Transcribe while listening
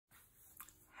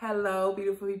Hello,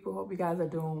 beautiful people. Hope you guys are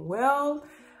doing well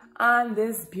on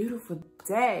this beautiful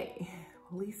day.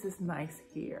 At least it's nice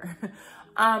here.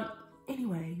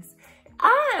 Anyways,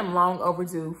 I am long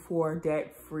overdue for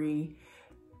debt-free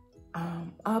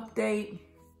update.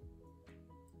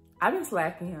 I've been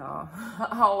slacking, y'all.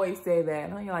 I always say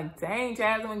that. And you're like, dang,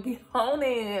 Jasmine, get on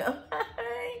it.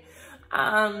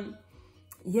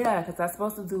 Yeah, because I'm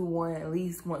supposed to do one at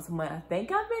least once a month. I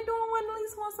think I've been doing one at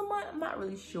least once a month. I'm not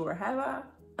really sure. Have I?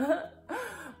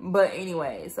 But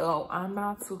anyway, so I'm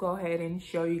about to go ahead and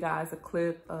show you guys a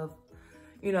clip of,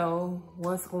 you know,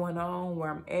 what's going on, where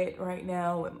I'm at right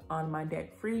now on my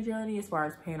debt-free journey as far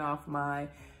as paying off my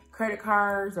credit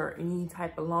cards or any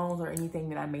type of loans or anything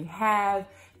that I may have.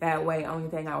 That way, only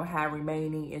thing I will have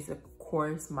remaining is, of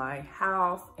course, my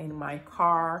house and my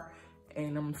car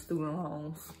and student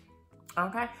loans.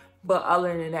 Okay, but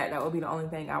other than that, that would be the only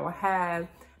thing I will have.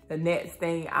 The next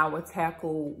thing I would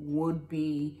tackle would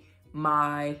be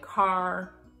my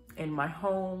car and my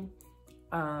home.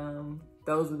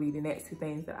 Those would be the next two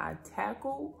things that I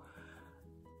tackle.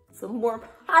 Some more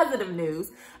positive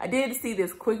news. I did see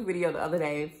this quick video the other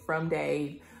day from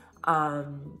Dave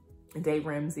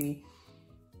Ramsey.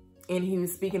 And he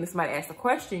was speaking to somebody, asked a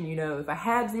question, you know, if I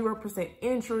have 0%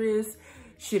 interest,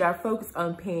 should I focus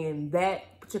on paying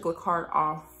that particular card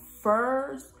off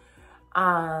first?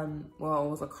 Well, it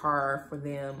was a card for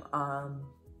them.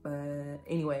 But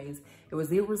anyways, it was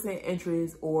 0%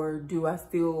 interest, or do I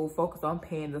still focus on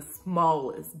paying the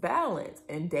smallest balance?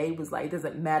 And Dave was like, it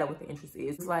doesn't matter what the interest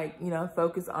is. It's like, you know,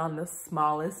 focus on the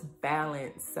smallest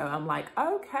balance. So I'm like,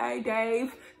 okay,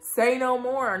 Dave, say no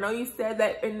more. I know you said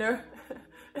that in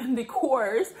the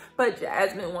course, but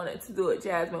Jasmine wanted to do it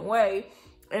Jasmine way.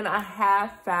 And I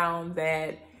have found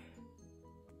that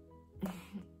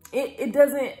it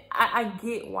doesn't, I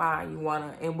get why you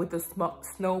wanna, and with the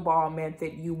snowball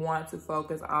method, you want to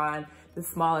focus on the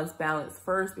smallest balance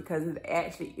first, because it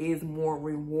actually is more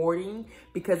rewarding,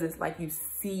 because it's like you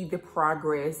see the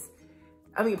progress.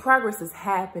 I mean, progress is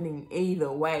happening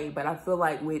either way, but I feel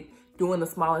like with doing the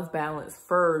smallest balance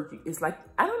first, it's like,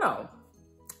 I don't know,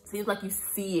 seems like you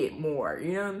see it more,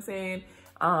 you know what I'm saying?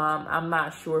 I'm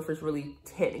not sure if it's really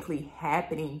technically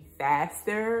happening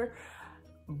faster,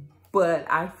 but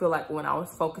I feel like when I was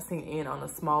focusing in on the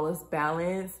smallest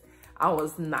balance, I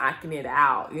was knocking it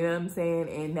out, you know what I'm saying?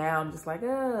 And now I'm just like,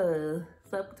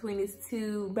 stuck between these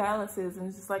two balances, and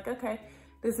it's just like, okay,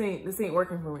 this ain't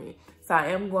working for me. So I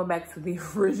am going back to the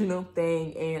original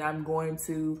thing, and I'm going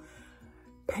to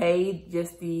pay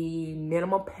just the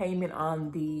minimal payment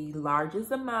on the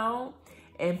largest amount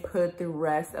and put the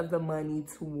rest of the money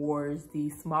towards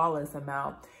the smallest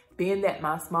amount. Being that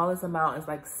my smallest amount is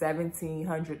like $1,700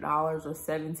 or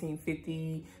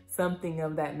 $1,750, something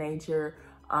of that nature.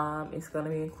 It's gonna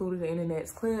be included in the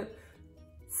next clip.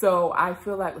 So I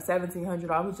feel like with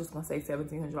 $1,700, I was just gonna say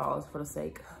 $1,700 for the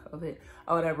sake of it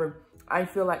or whatever. I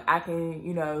feel like I can,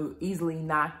 you know, easily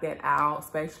knock that out,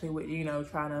 especially with, you know,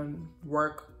 trying to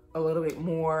work a little bit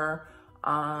more,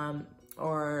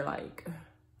 or like,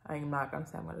 I'm not gonna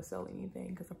say I'm gonna sell anything,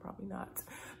 because I'm probably not.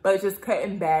 But just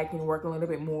cutting back and working a little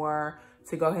bit more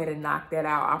to go ahead and knock that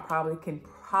out. I probably can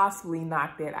possibly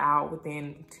knock that out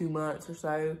within 2 months or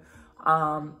so.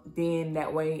 Then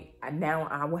that way, now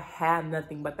I will have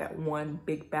nothing but that one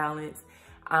big balance.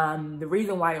 The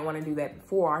reason why I didn't want to do that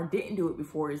before, or didn't do it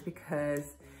before, is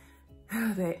because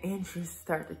that interest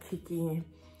started to kick in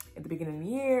at the beginning of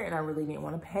the year, and I really didn't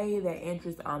want to pay that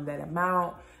interest on that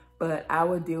amount. But I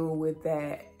would deal with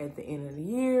that at the end of the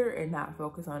year and not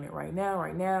focus on it right now.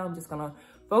 Right now, I'm just gonna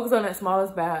focus on that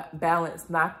smallest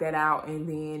balance, knock that out, and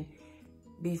then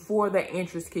before the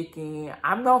interest kick in,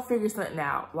 I'm gonna figure something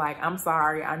out. Like, I'm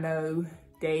sorry, I know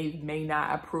Dave may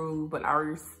not approve, but I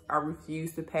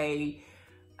refuse to pay.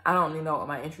 I don't even know what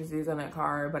my interest is on that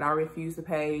card, but I refuse to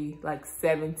pay like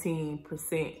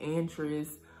 17%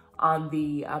 interest on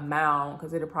the amount,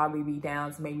 because it'll probably be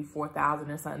down to maybe $4,000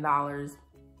 or something,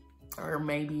 or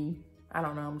maybe, I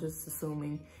don't know, I'm just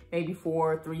assuming, maybe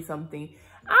 4, 3 something.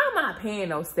 I'm not paying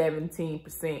no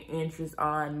 17% interest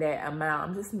on that amount.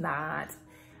 I'm just not.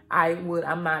 I'm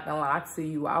not gonna lie to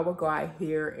you, I would go out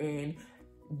here and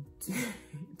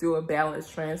do a balance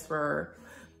transfer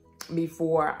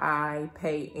before I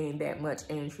pay in that much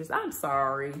interest. I'm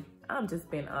sorry. I'm just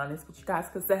being honest with you guys,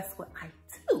 because that's what I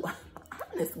do. I'm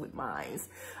honest with mine.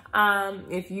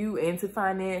 If you into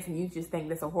finance and you just think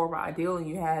that's a horrible idea and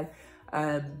you have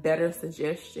a better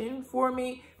suggestion for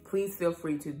me, please feel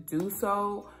free to do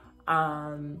so.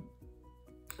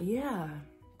 Yeah,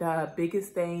 the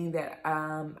biggest thing that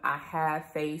I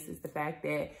have faced is the fact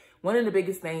that one of the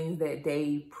biggest things that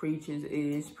Dave preaches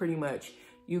is pretty much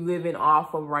you living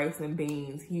off of rice and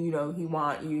beans. You know, he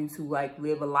want you to like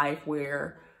live a life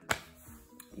where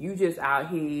you just out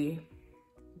here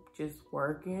just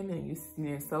working, and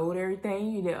you sold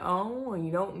everything you didn't own and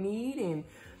you don't need, and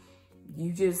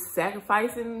you just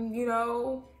sacrificing, you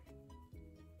know,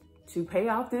 to pay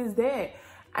off this debt.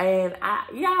 And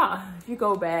if you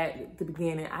go back at the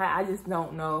beginning, I just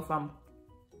don't know if I'm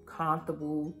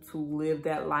comfortable to live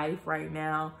that life right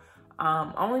now.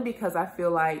 Only because I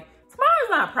feel like tomorrow's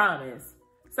not promised.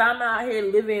 So I'm out here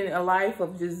living a life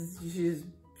of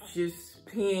just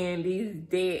paying these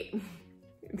debt,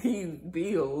 these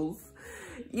bills.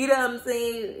 You know what I'm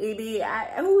saying? And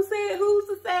then who's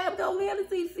to say I'm gonna live to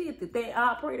see 50?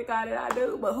 I pray to God that I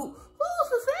do, but who's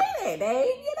to say that, Dave?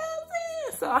 You know what I'm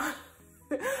saying?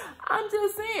 So I'm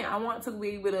just saying, I want to be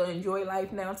able to enjoy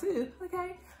life now too,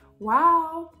 okay?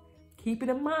 Wow. Keep it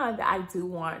in mind that I do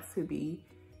want to be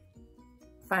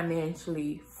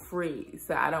financially free.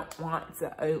 So I don't want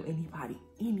to owe anybody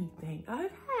anything,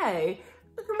 okay?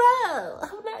 No,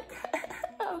 I'm not,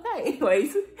 okay.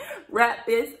 Anyways, wrap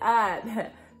this up.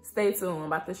 Stay tuned, I'm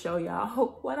about to show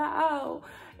y'all what I owe.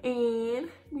 And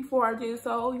before I do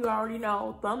so, you already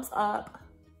know, thumbs up.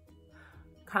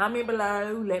 Comment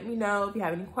below, let me know if you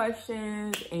have any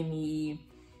questions, any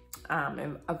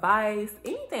advice,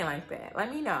 anything like that.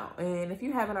 Let me know. And if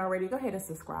you haven't already, go ahead and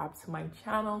subscribe to my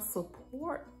channel.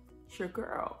 Support your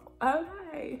girl.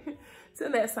 Okay. Till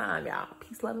next time, y'all.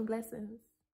 Peace, love, and blessings.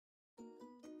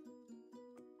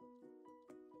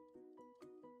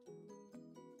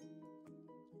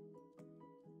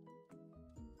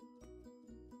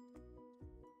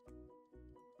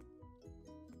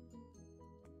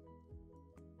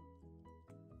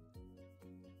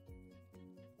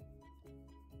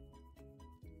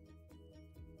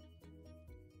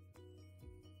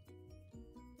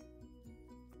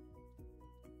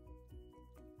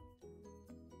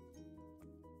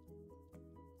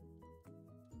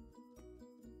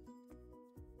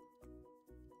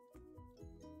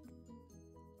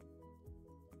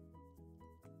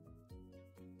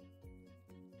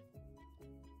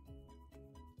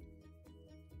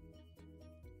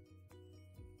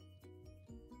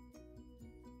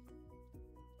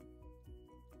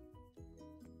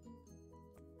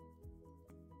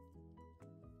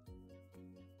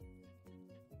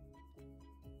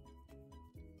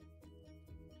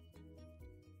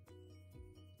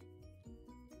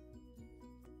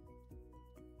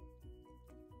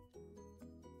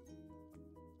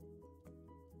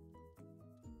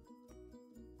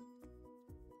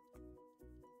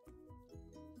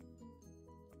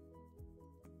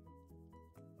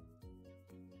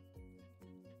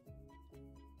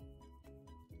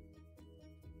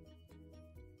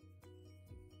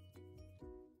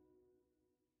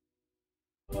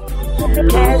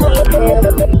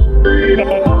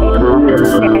 Yes.